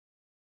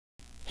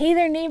Hey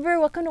there, neighbor.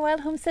 Welcome to Wild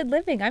Homestead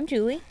Living. I'm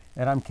Julie.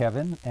 And I'm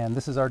Kevin, and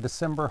this is our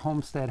December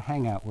Homestead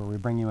Hangout, where we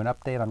bring you an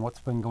update on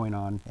what's been going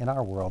on in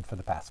our world for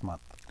the past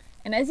month.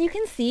 And as you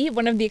can see,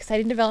 one of the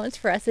exciting developments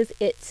for us is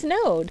it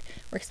snowed.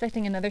 We're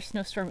expecting another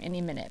snowstorm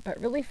any minute, but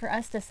really for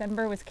us,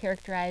 December was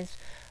characterized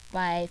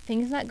by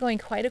things not going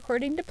quite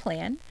according to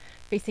plan,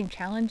 facing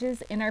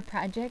challenges in our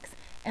projects,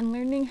 and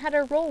learning how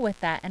to roll with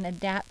that and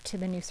adapt to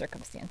the new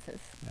circumstances.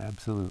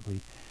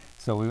 Absolutely.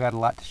 So we've got a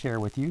lot to share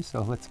with you,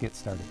 so let's get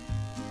started.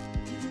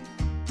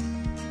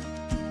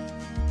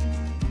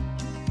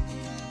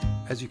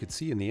 As you could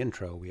see in the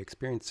intro, we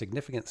experienced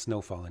significant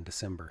snowfall in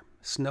December.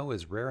 Snow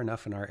is rare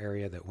enough in our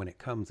area that when it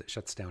comes, it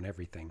shuts down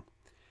everything.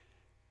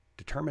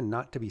 Determined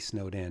not to be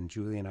snowed in,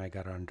 Julie and I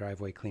got on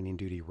driveway cleaning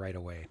duty right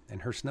away,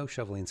 and her snow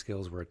shoveling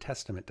skills were a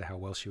testament to how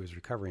well she was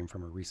recovering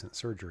from her recent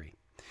surgery.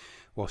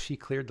 While she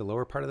cleared the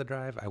lower part of the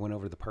drive, I went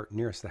over the part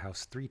nearest the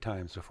house 3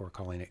 times before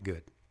calling it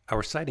good.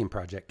 Our siding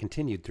project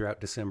continued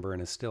throughout December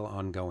and is still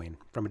ongoing.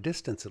 From a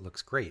distance it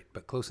looks great,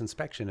 but close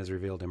inspection has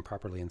revealed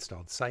improperly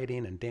installed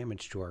siding and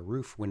damage to our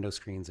roof, window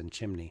screens, and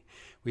chimney.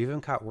 We even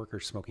caught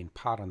workers smoking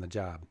pot on the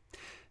job.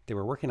 They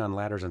were working on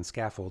ladders and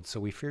scaffolds, so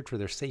we feared for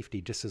their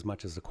safety just as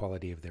much as the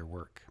quality of their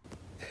work.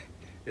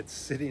 It's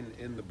sitting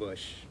in the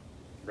bush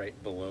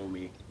right below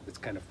me. It's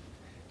kind of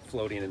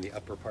floating in the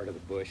upper part of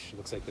the bush. It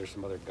looks like there's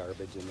some other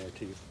garbage in there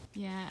too.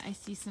 Yeah, I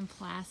see some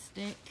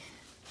plastic.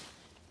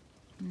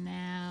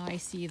 Now I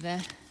see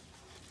the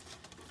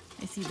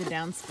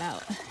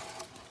downspout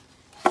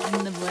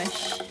in the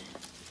bush.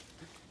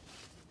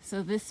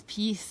 So this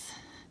piece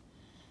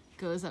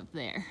goes up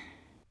there.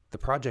 The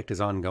project is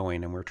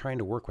ongoing, and we're trying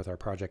to work with our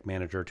project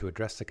manager to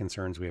address the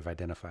concerns we have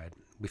identified.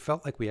 We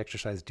felt like we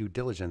exercised due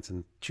diligence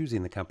in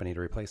choosing the company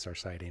to replace our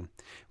siding.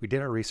 We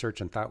did our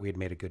research and thought we had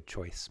made a good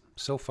choice.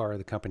 So far,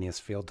 the company has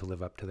failed to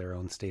live up to their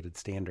own stated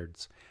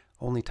standards.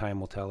 Only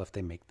time will tell if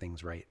they make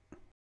things right.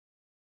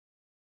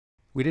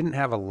 We didn't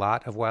have a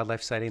lot of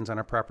wildlife sightings on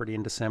our property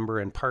in December,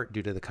 in part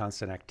due to the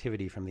constant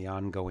activity from the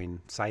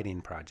ongoing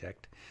siding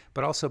project,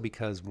 but also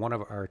because one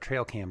of our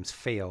trail cams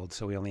failed,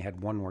 so we only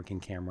had one working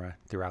camera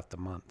throughout the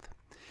month.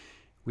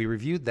 We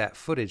reviewed that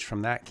footage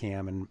from that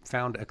cam and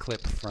found a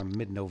clip from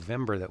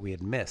mid-November that we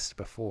had missed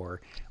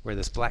before, where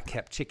this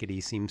black-capped chickadee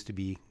seems to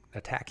be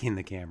attacking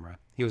the camera.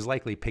 He was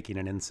likely picking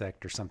an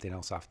insect or something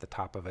else off the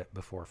top of it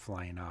before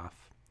flying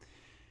off.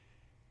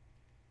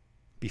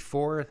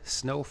 Before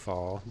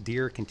snowfall,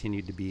 deer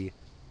continued to be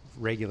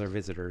regular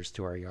visitors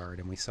to our yard,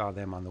 and we saw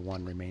them on the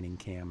one remaining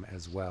cam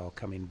as well,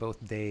 coming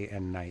both day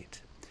and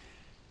night.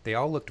 They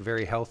all looked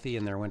very healthy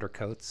in their winter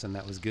coats, and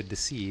that was good to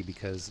see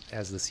because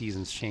as the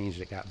seasons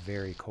changed, it got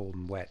very cold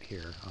and wet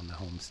here on the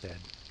homestead.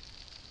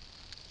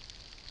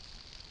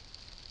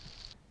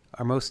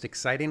 Our most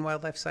exciting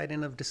wildlife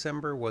sighting of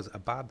December was a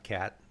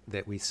bobcat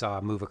that we saw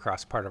move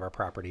across part of our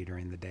property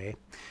during the day.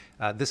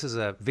 This is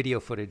a video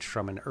footage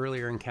from an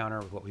earlier encounter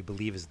with what we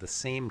believe is the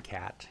same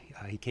cat.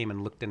 He came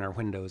and looked in our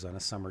windows on a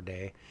summer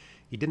day.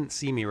 He didn't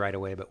see me right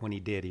away, but when he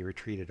did, he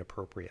retreated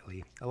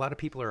appropriately. A lot of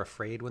people are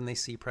afraid when they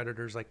see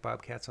predators like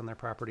bobcats on their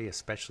property,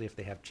 especially if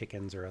they have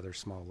chickens or other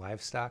small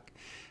livestock.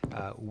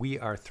 We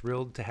are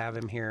thrilled to have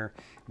him here.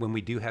 When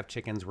we do have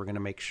chickens, we're going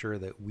to make sure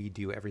that we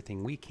do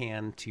everything we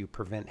can to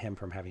prevent him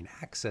from having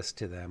access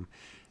to them,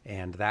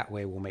 and that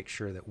way we'll make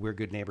sure that we're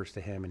good neighbors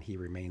to him and he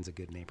remains a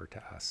good neighbor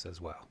to us as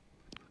well.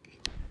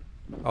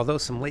 Although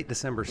some late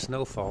December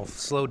snowfall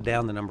slowed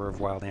down the number of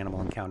wild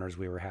animal encounters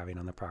we were having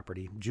on the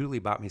property, Julie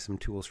bought me some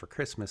tools for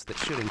Christmas that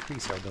should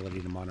increase our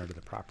ability to monitor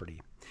the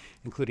property,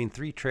 including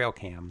 3 trail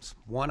cams.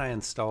 One I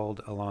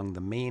installed along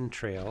the main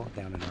trail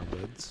down in our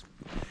woods.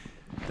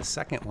 The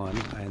second one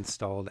I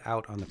installed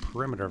out on the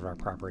perimeter of our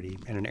property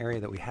in an area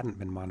that we hadn't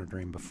been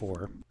monitoring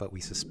before, but we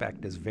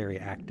suspect is very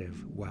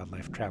active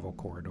wildlife travel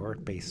corridor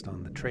based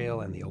on the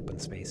trail and the open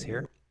space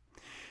here.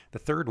 The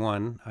third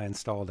one I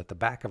installed at the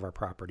back of our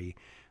property,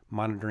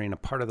 monitoring a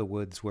part of the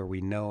woods where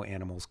we know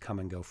animals come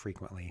and go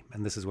frequently,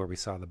 and this is where we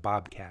saw the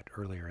bobcat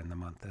earlier in the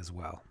month as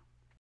well.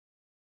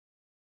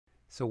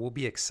 So we'll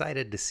be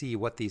excited to see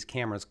what these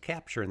cameras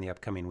capture in the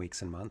upcoming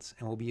weeks and months,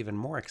 and we'll be even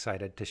more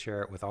excited to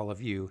share it with all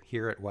of you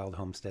here at Wild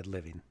Homestead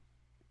Living.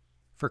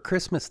 For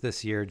Christmas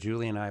this year,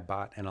 Julie and I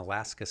bought an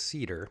Alaska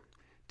cedar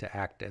to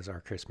act as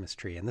our Christmas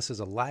tree, and this is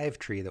a live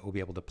tree that we'll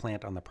be able to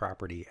plant on the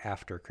property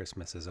after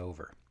Christmas is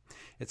over.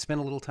 It spent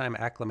a little time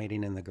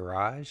acclimating in the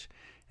garage,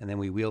 and then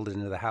we wheeled it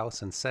into the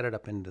house and set it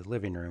up into the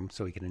living room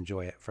so we could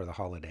enjoy it for the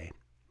holiday.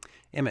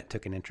 Emmett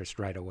took an interest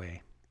right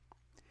away.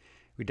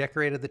 We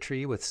decorated the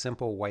tree with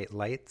simple white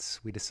lights.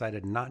 We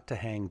decided not to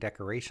hang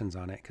decorations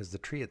on it because the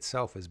tree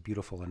itself is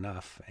beautiful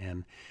enough,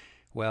 and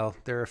well,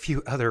 there are a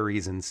few other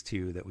reasons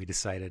too that we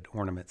decided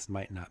ornaments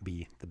might not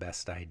be the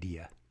best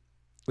idea.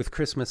 With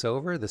Christmas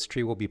over, this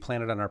tree will be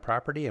planted on our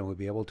property and we'll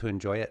be able to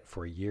enjoy it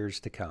for years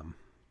to come.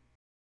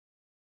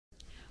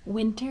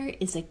 Winter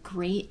is a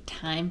great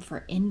time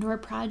for indoor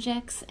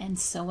projects and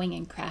sewing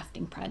and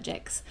crafting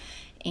projects.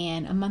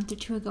 And a month or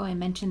two ago, I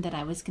mentioned that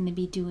I was going to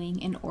be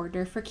doing an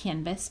order for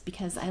canvas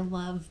because I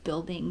love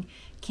building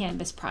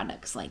canvas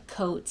products like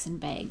coats and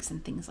bags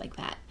and things like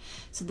that.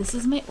 So this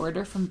is my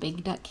order from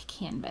Big Duck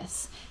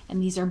Canvas,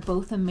 and these are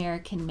both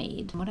American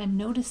made. What I'm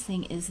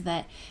noticing is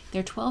that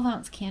they're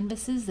 12-ounce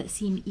canvases that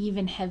seem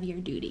even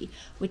heavier duty,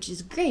 which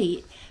is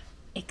great,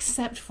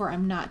 except for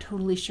I'm not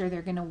totally sure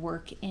they're going to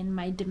work in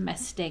my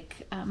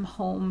domestic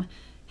home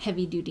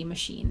heavy-duty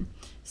machine.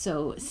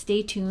 So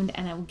stay tuned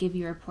and I will give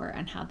you a report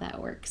on how that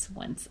works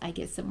once I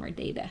get some more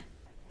data.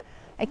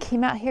 I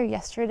came out here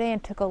yesterday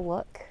and took a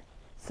look.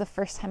 It's the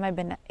first time I've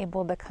been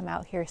able to come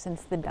out here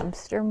since the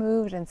dumpster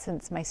moved and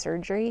since my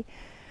surgery.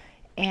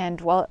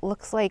 And while it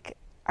looks like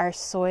our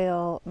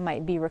soil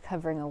might be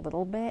recovering a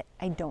little bit,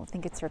 I don't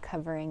think it's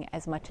recovering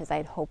as much as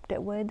I'd hoped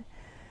it would.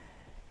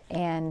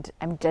 And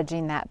I'm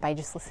judging that by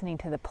just listening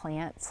to the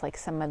plants. Like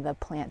some of the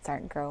plants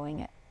aren't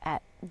growing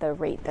at the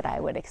rate that I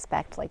would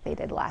expect like they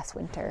did last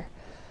winter.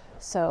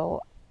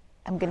 So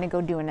I'm gonna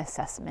go do an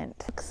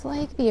assessment. Looks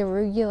like the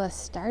arugula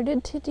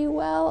started to do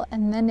well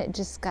and then it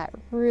just got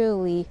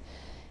really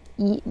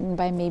eaten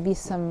by maybe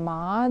some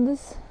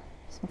moths,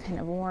 some kind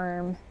of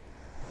worm.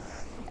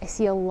 I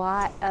see a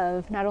lot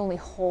of not only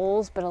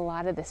holes, but a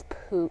lot of this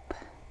poop.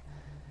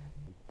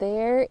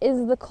 There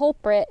is the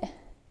culprit.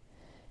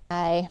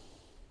 I'm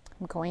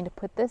going to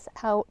put this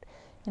out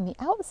in the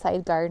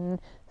outside garden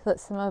so that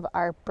some of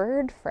our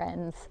bird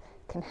friends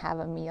can have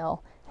a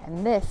meal,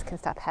 and this can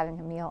stop having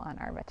a meal on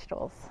our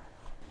vegetables.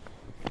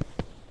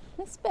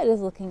 This bed is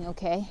looking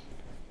okay.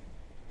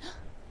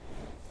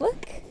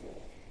 Look,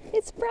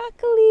 it's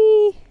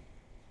broccoli.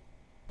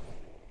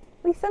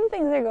 At least some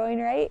things are going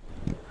right.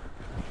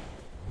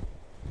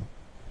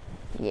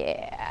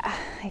 Yeah,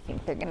 I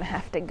think they're gonna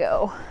have to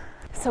go.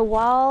 So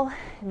while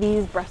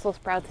these Brussels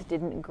sprouts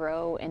didn't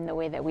grow in the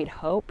way that we'd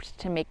hoped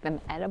to make them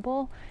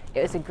edible,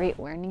 it was a great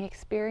learning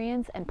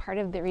experience, and part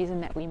of the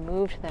reason that we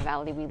moved to the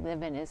valley we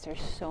live in is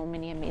there's so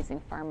many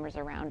amazing farmers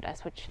around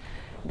us, which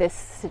this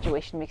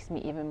situation makes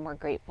me even more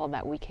grateful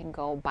that we can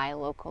go buy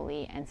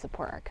locally and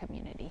support our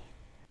community.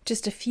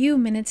 Just a few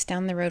minutes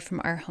down the road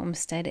from our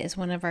homestead is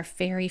one of our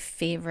very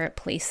favorite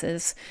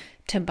places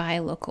to buy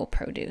local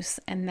produce,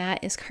 and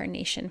that is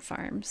Carnation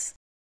Farms.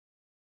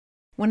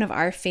 One of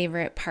our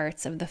favorite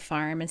parts of the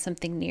farm and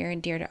something near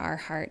and dear to our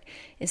heart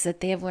is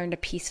that they have learned to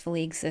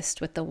peacefully exist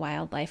with the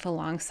wildlife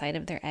alongside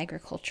of their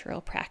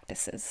agricultural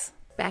practices.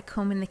 Back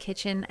home in the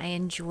kitchen, I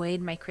enjoyed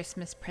my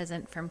Christmas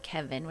present from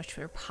Kevin, which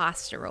were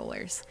pasta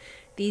rollers.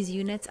 These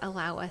units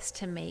allow us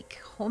to make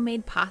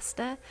homemade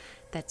pasta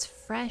that's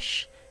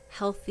fresh,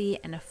 healthy,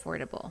 and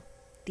affordable.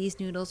 These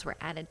noodles were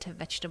added to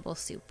vegetable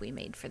soup we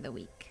made for the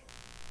week.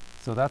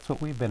 So that's what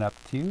we've been up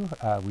to.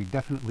 We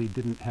definitely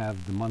didn't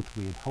have the month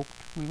we had hoped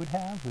we would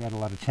have. We had a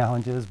lot of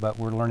challenges, but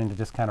we're learning to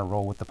just kind of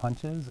roll with the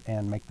punches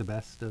and make the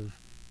best of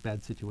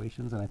bad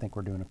situations, and I think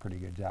we're doing a pretty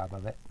good job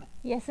of it.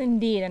 Yes,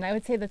 indeed, and I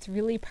would say that's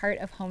really part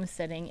of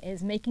homesteading,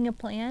 is making a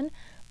plan,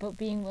 but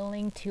being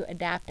willing to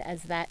adapt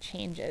as that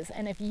changes.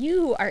 And if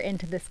you are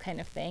into this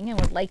kind of thing and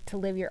would like to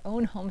live your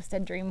own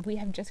homestead dream, we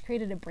have just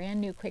created a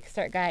brand new quick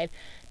start guide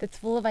that's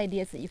full of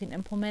ideas that you can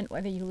implement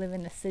whether you live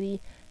in the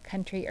city,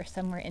 country, or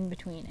somewhere in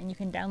between. And you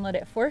can download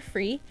it for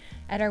free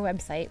at our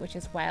website, which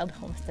is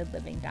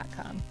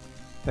wildhomesteadliving.com.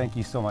 Thank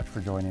you so much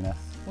for joining us.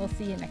 We'll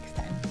see you next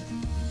time.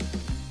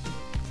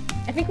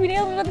 I think we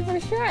nailed it on the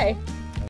first try.